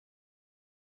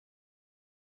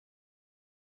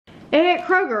At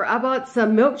Kroger, I bought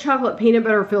some milk chocolate peanut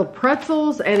butter filled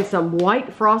pretzels and some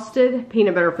white frosted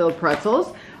peanut butter filled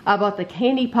pretzels. I bought the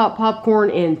candy pop popcorn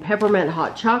in peppermint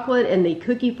hot chocolate and the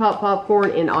cookie pop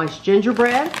popcorn in iced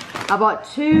gingerbread. I bought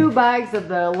 2 bags of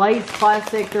the Lay's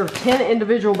plastic. There are 10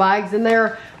 individual bags in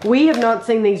there. We have not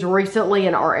seen these recently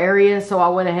in our area, so I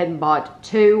went ahead and bought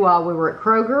 2 while we were at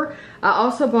Kroger. I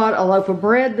also bought a loaf of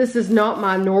bread. This is not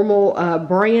my normal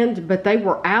brand, but they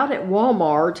were out at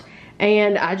Walmart.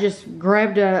 And I just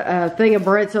grabbed a thing of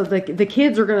bread, so the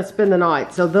kids are going to spend the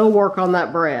night, so they'll work on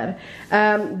that bread.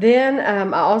 Then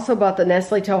I also bought the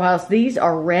Nestle Toll House. These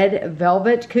are red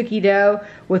velvet cookie dough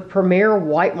with Premier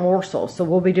white morsels, so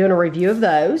we'll be doing a review of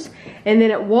those. And then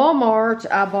at Walmart,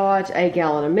 I bought a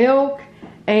gallon of milk,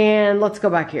 and let's go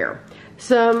back here.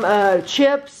 Some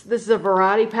chips. This is a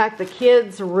variety pack. The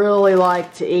kids really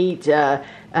like to eat the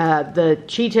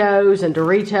Cheetos and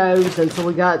Doritos, and so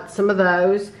we got some of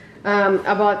those.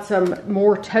 I bought some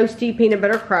more toasty peanut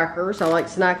butter crackers. I like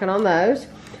snacking on those.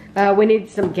 We need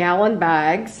some gallon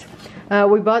bags.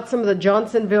 We bought some of the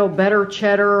Johnsonville Better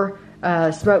Cheddar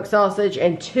smoked sausage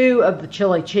and 2 of the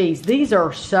chili cheese. These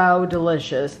are so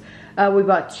delicious. We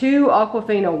bought 2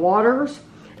 Aquafina waters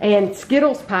and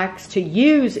Skittles packs to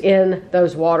use in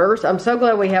those waters. I'm so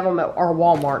glad we have them at our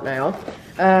Walmart now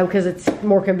because it's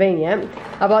more convenient.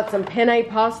 I bought some penne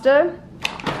pasta,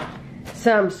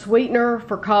 some sweetener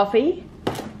for coffee,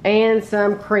 and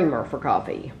some creamer for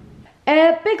coffee.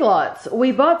 At Big Lots,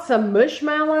 we bought some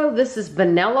Mushmallow. This is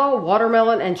vanilla,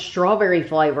 watermelon, and strawberry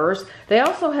flavors. They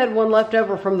also had one left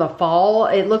over from the fall.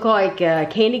 It looked like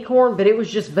candy corn, but it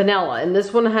was just vanilla. And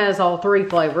this one has all 3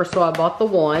 flavors, so I bought the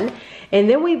one. And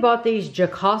then we bought these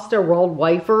Jocasta rolled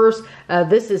wafers.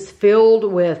 This is filled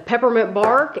with peppermint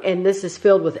bark, and this is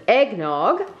filled with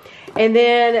eggnog. And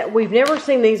then, we've never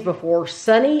seen these before,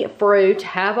 Sunny Fruit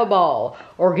Have a Ball,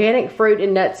 organic fruit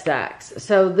and nut stacks.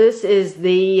 So this is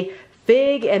the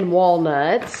fig and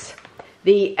walnuts,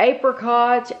 the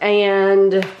apricot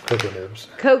and cacao nibs.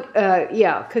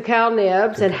 Cacao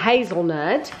nibs and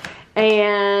hazelnut,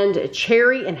 and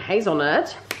cherry and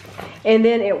hazelnut. And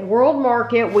then at World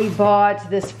Market, we bought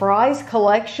this Fry's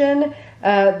collection.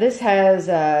 This has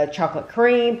chocolate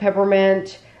cream,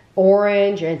 peppermint,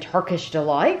 orange, and Turkish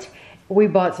Delight. We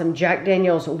bought some Jack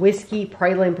Daniel's Whiskey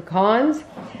Praline Pecans.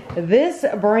 This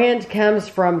brand comes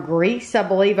from Greece, I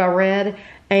believe I read.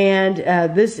 And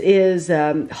this is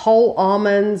whole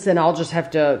almonds, and I'll just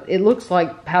have to, it looks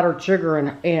like powdered sugar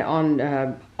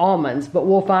on almonds, but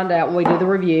we'll find out when we do the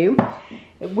review.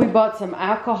 We bought some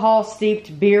alcohol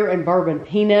steeped beer and bourbon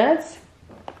peanuts.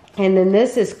 And then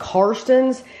this is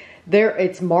Karsten's.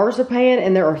 It's marzipan,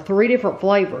 and there are 3 different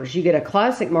flavors. You get a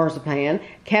classic marzipan,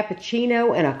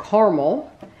 cappuccino, and a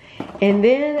caramel. And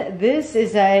then this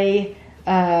is a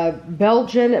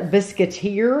Belgian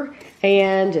biscuitier,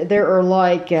 and there are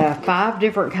like 5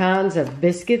 different kinds of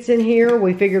biscuits in here.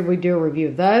 We figured we'd do a review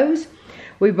of those.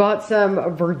 We bought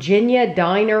some Virginia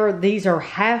Diner. These are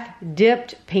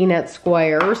half-dipped peanut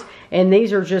squares, and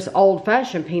these are just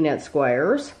old-fashioned peanut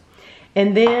squares.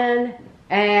 And then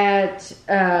at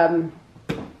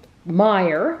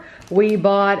Meijer, we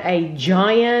bought a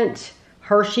giant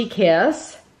Hershey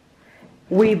Kiss.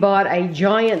 We bought a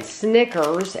giant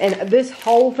Snickers, and this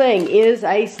whole thing is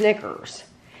a Snickers.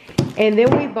 And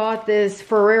then we bought this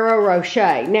Ferrero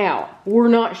Rocher. Now, we're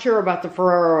not sure about the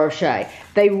Ferrero Rocher.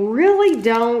 They really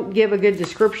don't give a good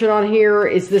description on here.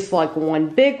 Is this like one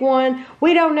big one?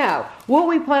 We don't know. What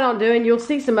we plan on doing, you'll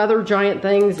see some other giant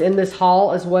things in this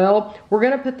haul as well. We're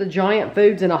going to put the giant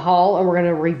foods in a haul, and we're going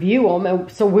to review them.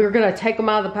 And so we're going to take them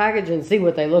out of the package and see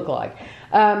what they look like.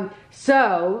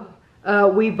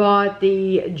 We bought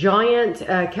the giant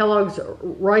Kellogg's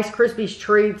Rice Krispies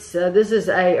treats. This is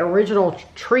a original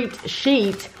treat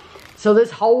sheet. So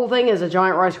this whole thing is a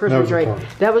giant Rice Krispies treat.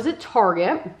 That was at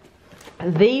Target.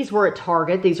 These were at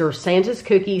Target. These are Santa's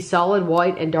cookies, solid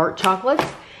white and dark chocolates.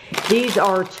 These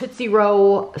are Tootsie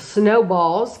Roll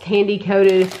snowballs, candy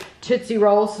coated Tootsie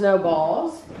Roll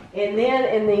snowballs. And then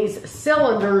in these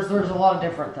cylinders, there's a lot of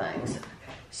different things.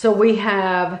 So we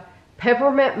have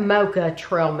peppermint mocha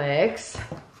trail mix.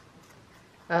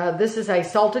 This is a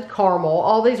salted caramel.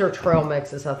 All these are trail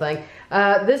mixes, I think.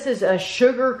 This is a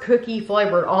sugar cookie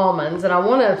flavored almonds, and I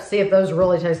want to see if those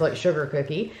really taste like sugar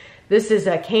cookie. This is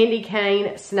a candy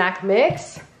cane snack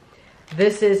mix.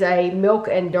 This is a milk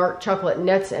and dark chocolate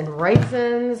nuts and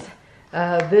raisins.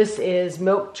 This is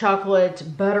milk chocolate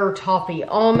butter toffee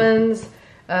almonds.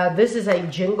 This is a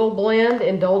jingle blend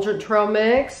indulgent trail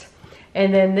mix.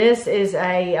 And then this is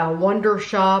a Wonder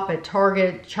Shop at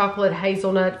Target chocolate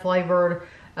hazelnut flavored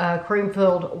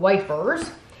cream-filled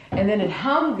wafers. And then at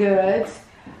Home Goods,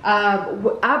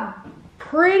 I'm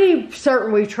pretty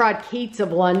certain we've tried Keats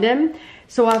of London.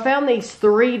 So I found these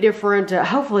 3 different,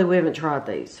 hopefully we haven't tried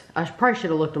these. I probably should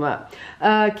have looked them up.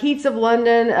 Keats of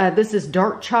London, this is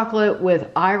dark chocolate with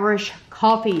Irish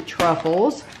coffee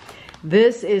truffles.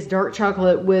 This is dark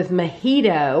chocolate with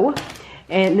mojito.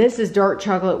 And this is dark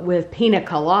chocolate with pina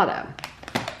colada.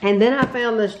 And then I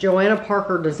found this Joanna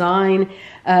Parker design.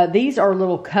 These are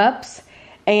little cups.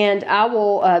 And I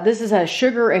will, this is a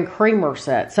sugar and creamer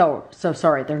set. So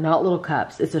sorry, they're not little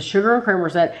cups. It's a sugar and creamer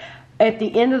set. At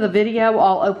the end of the video,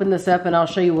 I'll open this up and I'll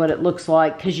show you what it looks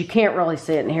like, because you can't really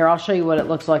see it in here. I'll show you what it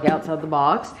looks like outside the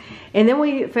box. And then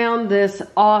we found this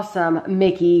awesome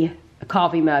Mickey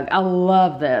coffee mug. I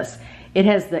love this. It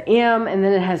has the M, and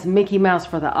then it has Mickey Mouse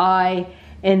for the I,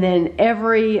 and then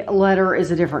every letter is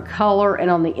a different color,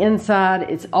 and on the inside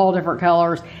it's all different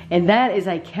colors. And that is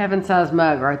a Kevin size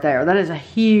mug right there. That is a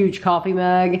huge coffee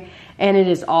mug. And it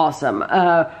is awesome.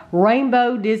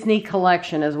 Rainbow Disney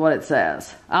Collection is what it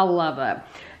says. I love it.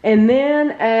 And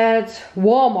then at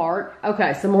Walmart,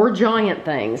 okay, some more giant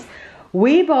things.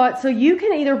 We bought, so you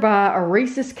can either buy a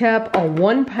Reese's cup, a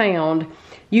 1 pound.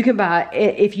 You can buy,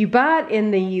 if you buy it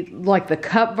in the, like the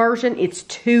cup version, it's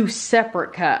 2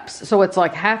 separate cups. So it's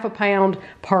like ½ a pound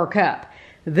per cup.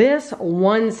 This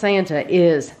one Santa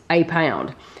is a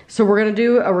pound. So we're gonna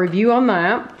do a review on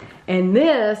that. And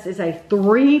this is a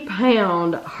 3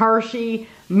 pound Hershey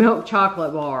milk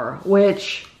chocolate bar,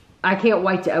 which I can't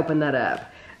wait to open that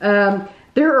up.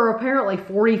 There are apparently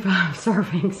 45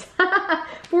 servings.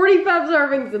 45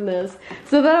 servings in this.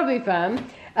 So that'll be fun.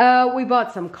 We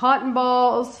bought some cotton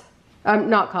balls.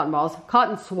 Not cotton balls.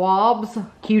 Cotton swabs.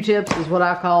 Q-tips is what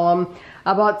I call them.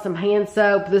 I bought some hand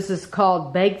soap. This is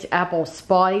called Baked Apple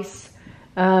Spice.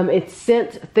 It's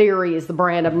Scent Theory is the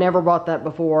brand. I've never bought that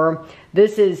before.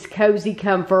 This is Cozy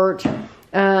Comfort.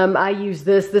 I use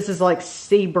this. This is like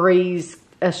Sea Breeze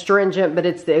astringent, but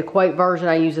it's the Equate version.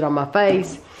 I use it on my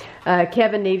face.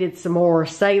 Kevin needed some more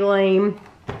saline.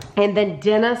 And then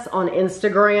Dennis on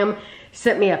Instagram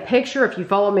sent me a picture. If you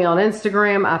follow me on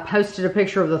Instagram, I posted a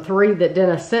picture of the 3 that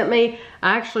Dennis sent me.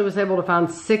 I actually was able to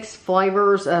find 6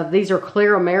 flavors. These are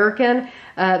Clear American.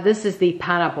 This is the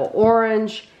pineapple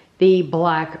orange, the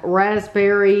black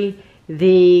raspberry,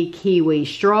 the kiwi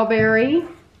strawberry,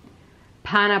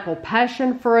 pineapple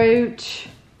passion fruit,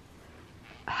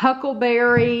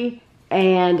 huckleberry,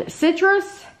 and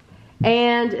citrus.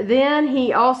 And then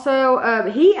he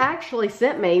also, he actually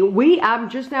sent me, I'm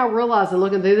just now realizing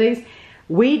looking through these,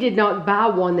 we did not buy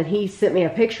one that he sent me a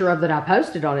picture of that I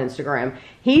posted on Instagram.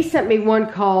 He sent me one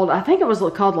called, I think it was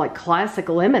called like Classic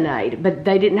Lemonade, but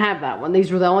they didn't have that one.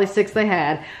 These were the only 6 they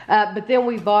had. But then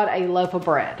we bought a loaf of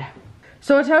bread.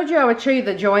 So I told you I would show you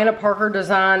the Joanna Parker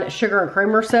design sugar and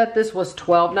creamer set. This was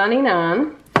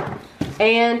 $12.99.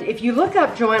 And if you look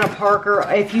up Joanna Parker,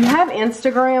 if you have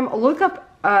Instagram, look up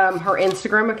her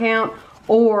Instagram account,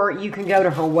 or you can go to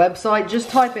her website. Just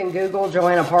type in Google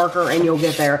Joanna Parker and you'll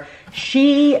get there.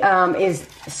 She is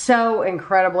so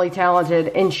incredibly talented,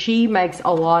 and she makes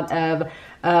a lot of,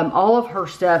 all of her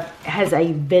stuff has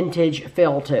a vintage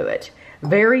feel to it.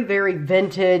 Very, very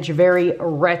vintage, very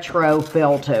retro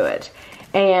feel to it.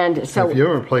 And so if you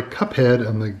ever play Cuphead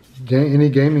on the any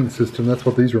gaming system, that's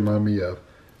what these remind me of.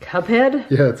 Cuphead?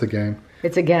 Yeah, it's a game.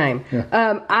 It's a game. Yeah.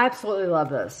 I absolutely love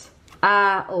this.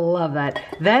 I love that.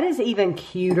 That is even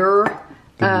cuter.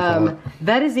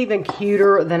 That is even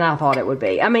cuter than I thought it would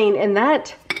be. I mean, and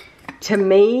that, to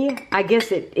me, I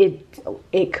guess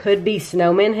it could be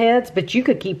snowman heads, but you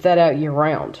could keep that out year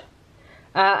round.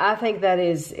 I think that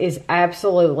is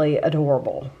absolutely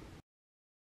adorable.